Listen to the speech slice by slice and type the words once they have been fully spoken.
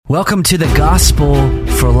Welcome to the Gospel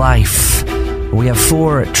for Life. We have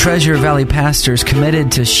 4 Treasure Valley pastors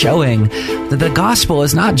committed to showing that the gospel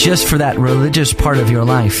is not just for that religious part of your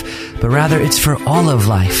life, but rather it's for all of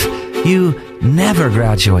life. You never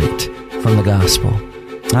graduate from the gospel.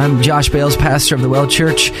 I'm Josh Bales, pastor of the Well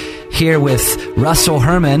Church, here with Russell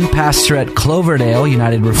Herman, pastor at Cloverdale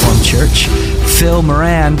United Reformed Church, Phil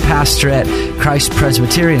Moran, pastor at Christ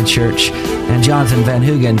Presbyterian Church, and Jonathan Van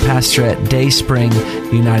Hoogen, pastor at Dayspring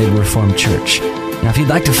United Reformed Church. Now, if you'd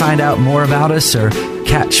like to find out more about us or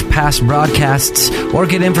catch past broadcasts or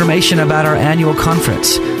get information about our annual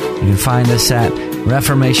conference, you can find us at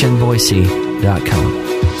reformationboise.com.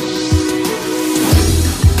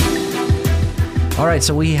 All right,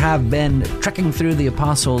 so we have been trekking through the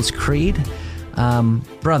Apostles' Creed.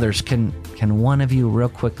 Brothers, can one of you real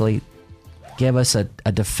quickly give us a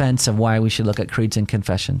defense of why we should look at creeds and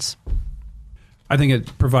confessions? I think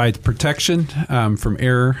it provides protection from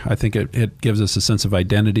error. I think it gives us a sense of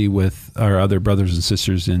identity with our other brothers and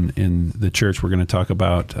sisters in the church. We're going to talk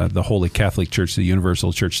about the Holy Catholic Church, the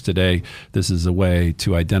Universal Church today. This is a way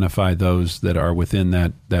to identify those that are within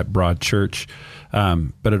that broad church.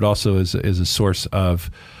 But it also is a source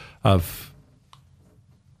of a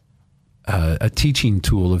teaching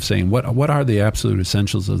tool of saying what are the absolute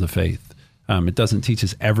essentials of the faith. It doesn't teach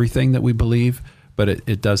us everything that we believe, but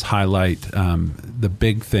it does highlight the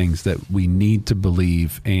big things that we need to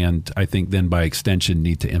believe, and I think then by extension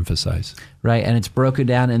need to emphasize. Right, and it's broken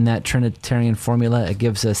down in that Trinitarian formula. It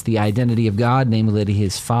gives us the identity of God, namely that He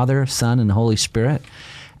is Father, Son, and Holy Spirit,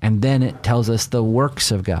 and then it tells us the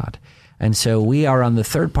works of God. And so we are on the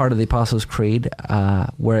third part of the Apostles' Creed,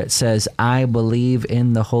 where it says, I believe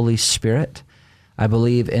in the Holy Spirit. I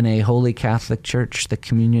believe in a holy Catholic Church, the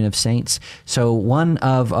communion of saints. So one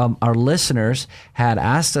of our listeners had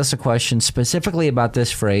asked us a question specifically about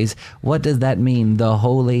this phrase. What does that mean, the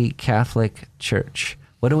Holy Catholic Church?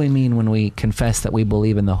 What do we mean when we confess that we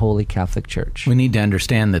believe in the Holy Catholic Church? We need to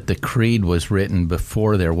understand that the creed was written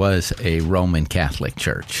before there was a Roman Catholic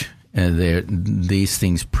Church. These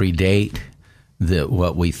things predate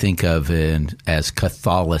what we think of as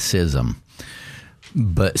Catholicism.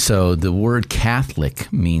 But so the word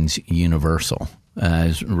Catholic means universal,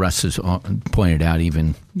 as Russ has pointed out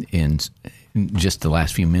even in just the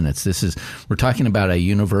last few minutes. We're talking about a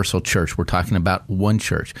universal church. We're talking about one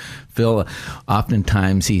church. Phil,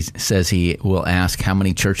 oftentimes he says he will ask how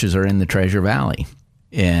many churches are in the Treasure Valley,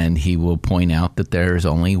 and he will point out that there's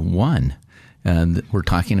only one. And we're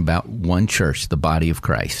talking about one church, the body of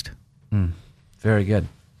Christ. Very good.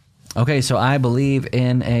 Okay, so I believe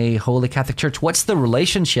in a Holy Catholic Church. What's the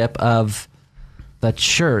relationship of the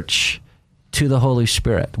church to the Holy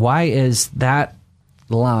Spirit? Why is that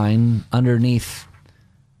line underneath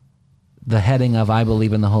the heading of I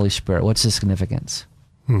believe in the Holy Spirit? What's the significance?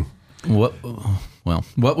 What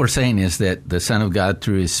we're saying is that the Son of God,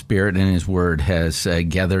 through His Spirit and His Word, has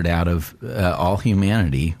gathered out of all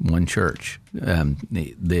humanity one church.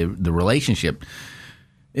 The relationship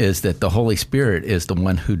is that the Holy Spirit is the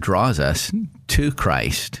one who draws us to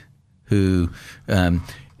Christ, who and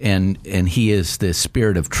He is the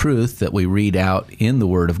Spirit of truth that we read out in the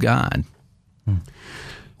Word of God.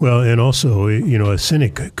 Well, and also, a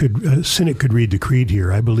cynic could read the creed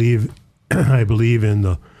here. I believe in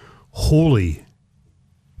the Holy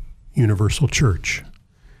Universal Church,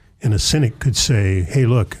 and a cynic could say, "Hey,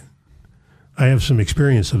 look, I have some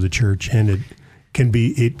experience of the church, and it can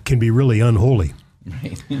be really unholy."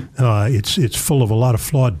 Right. It's full of a lot of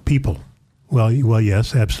flawed people. Well,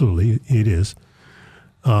 yes, absolutely, it is.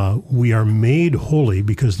 We are made holy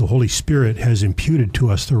because the Holy Spirit has imputed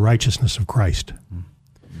to us the righteousness of Christ.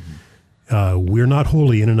 We're not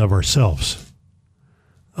holy in and of ourselves.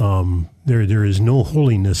 There is no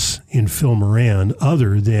holiness in Phil Moran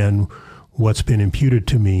other than what's been imputed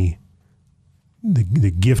to me,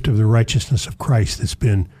 the gift of the righteousness of Christ that's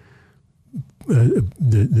been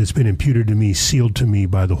imputed to me, sealed to me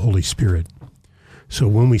by the Holy Spirit. So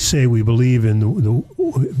when we say we believe in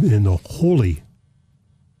the Holy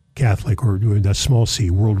Catholic, or that small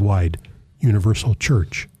c, worldwide universal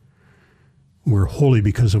church, we're holy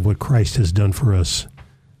because of what Christ has done for us,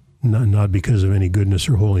 not because of any goodness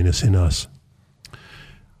or holiness in us.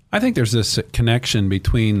 I think there's this connection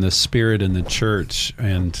between the Spirit and the church,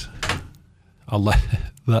 and I'll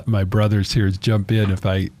let my brothers here jump in if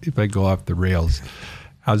I go off the rails.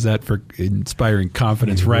 How's that for inspiring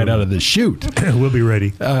confidence right out of the chute? We'll be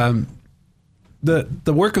ready. The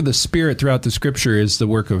work of the Spirit throughout the Scripture is the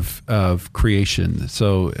work of creation.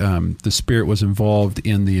 So the Spirit was involved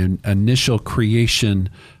in the initial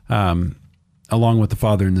creation along with the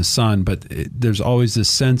Father and the Son, but there's always this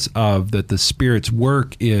sense of that the Spirit's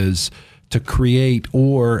work is to create,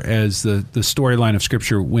 or as the storyline of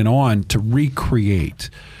Scripture went on, to recreate.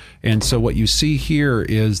 And so what you see here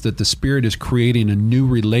is that the Spirit is creating a new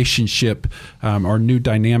relationship or new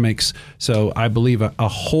dynamics. So I believe a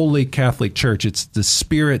holy Catholic Church, it's the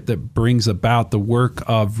Spirit that brings about the work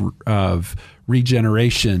of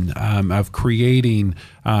regeneration, of creating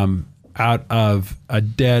out of a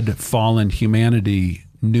dead, fallen humanity,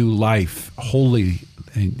 new life, holy.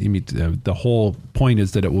 The whole point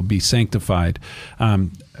is that it will be sanctified.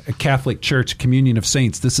 A Catholic Church, communion of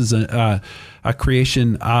saints, this is a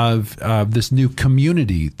creation of this new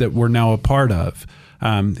community that we're now a part of.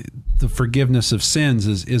 The forgiveness of sins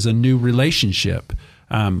is a new relationship.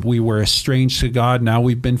 We were estranged to God. Now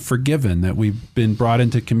we've been forgiven, that we've been brought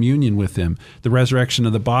into communion with Him. The resurrection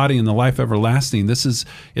of the body and the life everlasting. This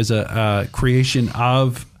is a creation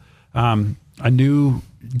of a new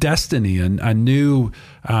destiny, and a new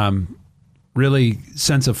really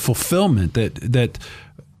sense of fulfillment, that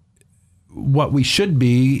what we should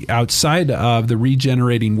be outside of the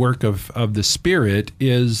regenerating work of the Spirit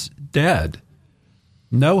is dead.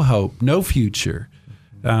 No hope, no future.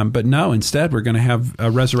 But no, instead we're going to have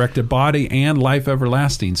a resurrected body and life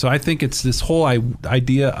everlasting. So I think it's this whole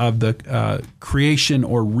idea of the creation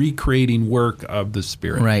or recreating work of the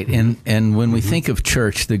Spirit. Right, and when we think of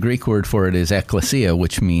church, the Greek word for it is ekklesia,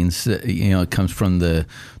 which means it comes from the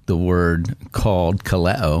word called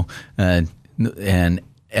kaleo, and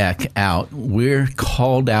ek, out. We're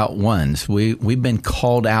called out ones. We've been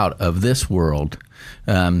called out of this world.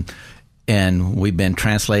 And we've been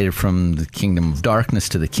translated from the kingdom of darkness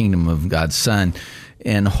to the kingdom of God's Son.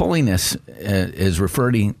 And holiness is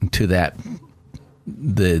referring to that,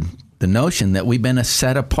 the notion that we've been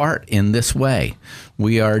set apart in this way.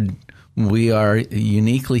 We are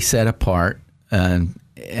uniquely set apart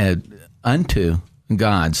unto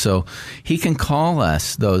God. So He can call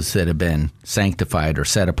us those that have been sanctified or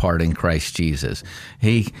set apart in Christ Jesus.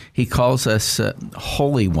 He calls us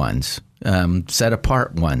holy ones. Set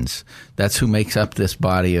apart ones. That's who makes up this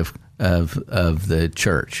body of the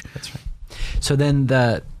church. That's right. So then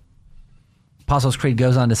the Apostles' Creed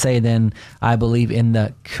goes on to say, then I believe in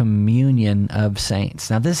the communion of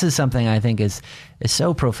saints. Now this is something I think is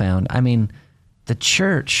so profound. I mean, the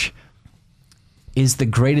church is the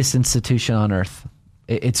greatest institution on earth.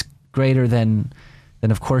 It's greater than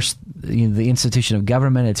of course, the institution of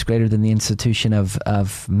government. It's greater than the institution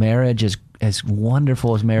of marriage. As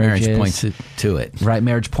wonderful as marriage is, points to it. Right,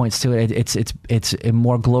 marriage points to it. It's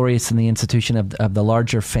more glorious than the institution of the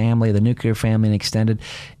larger family, the nuclear family and extended.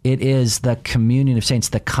 It is the communion of saints,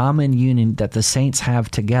 the common union that the saints have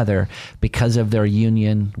together because of their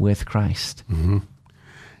union with Christ. Mm-hmm.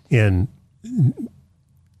 And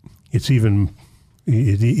it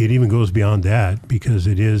even goes beyond that, because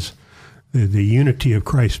it is the unity of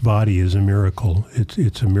Christ's body is a miracle.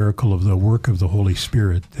 It's a miracle of the work of the Holy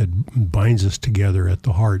Spirit that binds us together at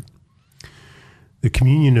the heart. The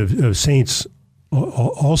communion of saints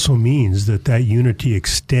also means that unity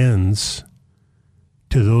extends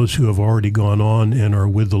to those who have already gone on and are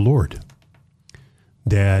with the Lord.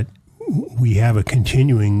 That we have a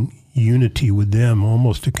continuing unity with them,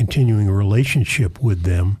 almost a continuing relationship with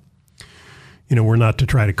them. We're not to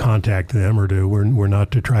try to contact them, we're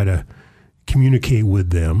not to try to communicate with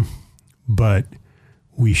them, but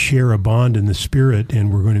we share a bond in the Spirit,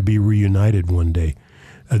 and we're going to be reunited one day.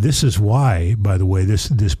 This is why, by the way, this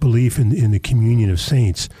belief in the communion of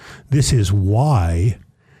saints, this is why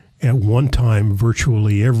at one time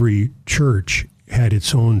virtually every church had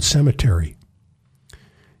its own cemetery,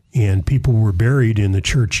 and people were buried in the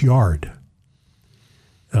churchyard.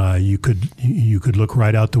 You could look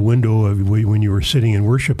right out the window when you were sitting in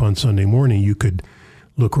worship on Sunday morning. You could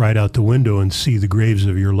look right out the window and see the graves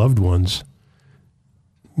of your loved ones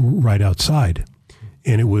right outside.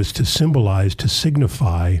 And it was to symbolize, to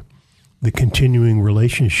signify the continuing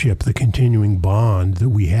relationship, the continuing bond that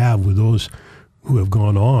we have with those who have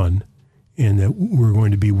gone on, and that we're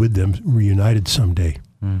going to be with them reunited someday.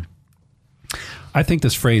 Mm. I think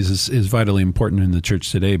this phrase is vitally important in the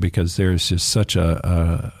church today, because there's just such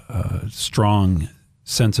a strong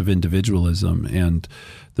sense of individualism, and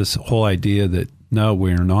this whole idea that, no,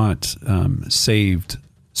 we're not saved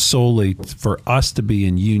solely for us to be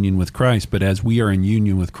in union with Christ, but as we are in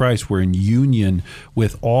union with Christ, we're in union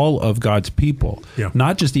with all of God's people,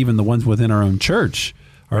 not just even the ones within our own church,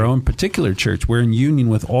 our own particular church. We're in union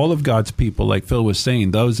with all of God's people, like Phil was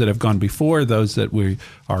saying, those that have gone before, those that we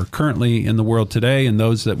are currently in the world today, and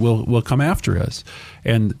those that will come after us.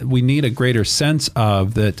 And we need a greater sense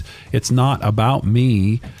of that it's not about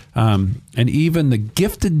me, And even the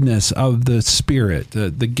giftedness of the Spirit, the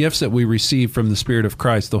gifts that we receive from the Spirit of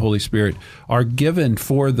Christ, the Holy Spirit, are given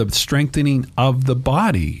for the strengthening of the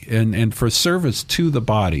body and for service to the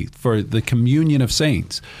body, for the communion of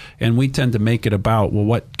saints. And we tend to make it about, well,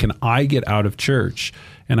 what can I get out of church?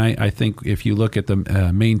 And I think if you look at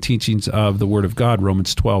the main teachings of the Word of God,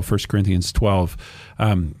 Romans 12, 1 Corinthians 12,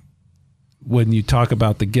 when you talk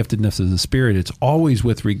about the giftedness of the Spirit, it's always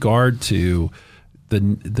with regard to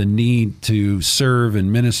the need to serve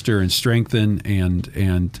and minister and strengthen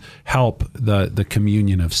and help the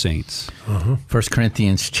communion of saints. 1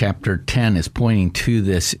 Corinthians chapter 10 is pointing to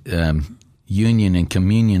this union and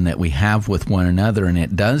communion that we have with one another, and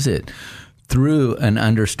it does it through an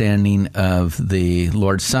understanding of the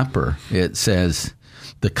Lord's Supper. It says,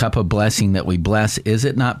 the cup of blessing that we bless, is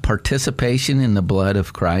it not participation in the blood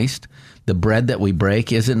of Christ? The bread that we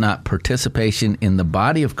break, is it not participation in the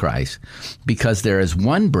body of Christ? Because there is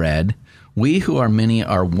one bread, we who are many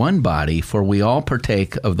are one body, for we all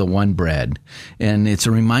partake of the one bread. And it's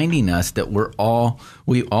reminding us that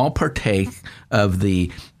we all partake of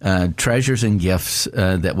the treasures and gifts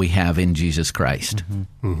that we have in Jesus Christ.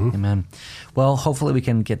 Amen. Well, hopefully we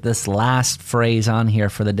can get this last phrase on here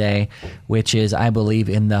for the day, which is, I believe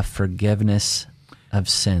in the forgiveness of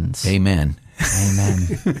sins. Amen.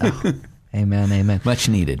 Amen. Oh, amen. Much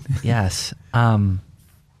needed. Yes.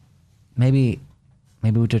 Maybe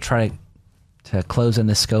we should try to close in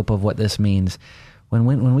the scope of what this means.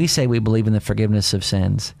 When we say we believe in the forgiveness of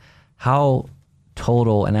sins, how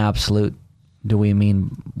total and absolute do we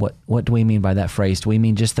mean? What do we mean by that phrase? Do we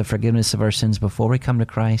mean just the forgiveness of our sins before we come to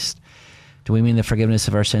Christ? Do we mean the forgiveness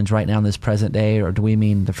of our sins right now in this present day, or do we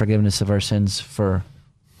mean the forgiveness of our sins for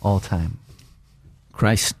all time?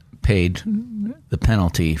 Christ paid the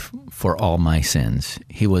penalty for all my sins.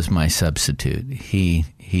 He was my substitute. He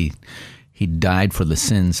died for the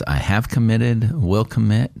sins I have committed, will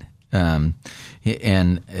commit, and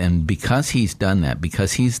because he's done that,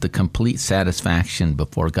 because he's the complete satisfaction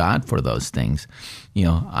before God for those things,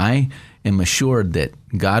 I am assured that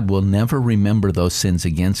God will never remember those sins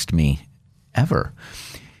against me ever.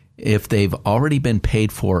 If they've already been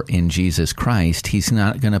paid for in Jesus Christ, he's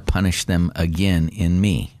not going to punish them again in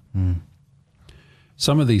me.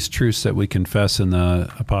 Some of these truths that we confess in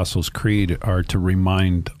the Apostles' Creed are to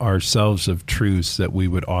remind ourselves of truths that we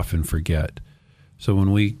would often forget. So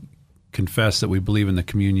when we confess that we believe in the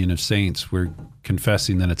communion of saints, we're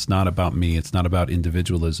confessing that it's not about me, it's not about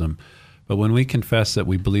individualism. But when we confess that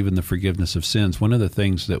we believe in the forgiveness of sins, one of the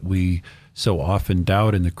things that we so often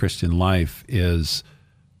doubt in the Christian life is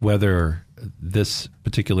whether this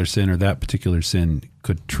particular sin or that particular sin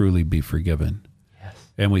could truly be forgiven. Yes.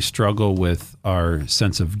 And we struggle with our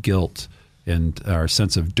sense of guilt and our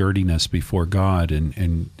sense of dirtiness before God.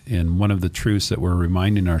 And one of the truths that we're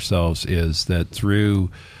reminding ourselves is that through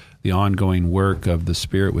the ongoing work of the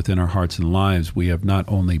Spirit within our hearts and lives, we have not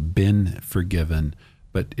only been forgiven,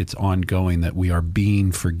 but it's ongoing, that we are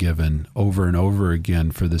being forgiven over and over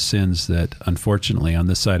again for the sins that, unfortunately, on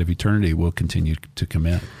this side of eternity, we'll continue to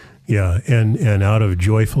commit. Yeah, and out of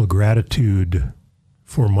joyful gratitude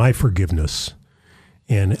for my forgiveness,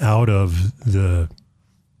 and out of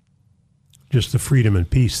just the freedom and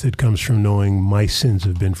peace that comes from knowing my sins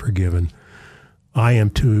have been forgiven, I am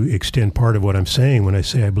to extend part of what I'm saying when I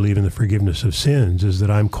say I believe in the forgiveness of sins, is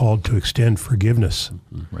that I'm called to extend forgiveness.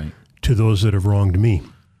 Right. To those that have wronged me,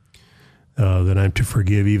 that I'm to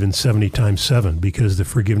forgive even 70 times 7, because the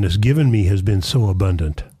forgiveness given me has been so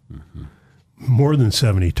abundant. Mm-hmm. More than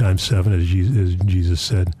 70 times 7, as Jesus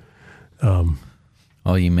said.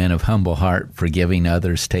 All you men of humble heart, forgiving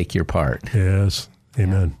others, take your part. Yes,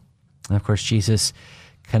 amen. Yeah. And of course, Jesus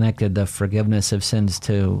connected the forgiveness of sins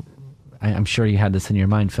to, I'm sure you had this in your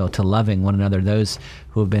mind, Phil, to loving one another. Those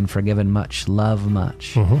who have been forgiven much, love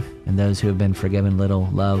much. And those who have been forgiven little,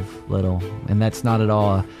 love little. And that's not at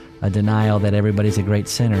all a denial that everybody's a great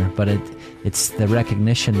sinner, but it's the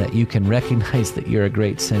recognition that you can recognize that you're a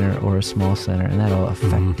great sinner or a small sinner, and that'll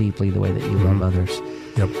affect deeply the way that you love others.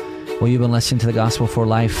 Yep. Well, you've been listening to The Gospel for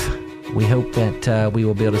Life. We hope that we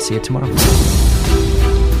will be able to see you tomorrow.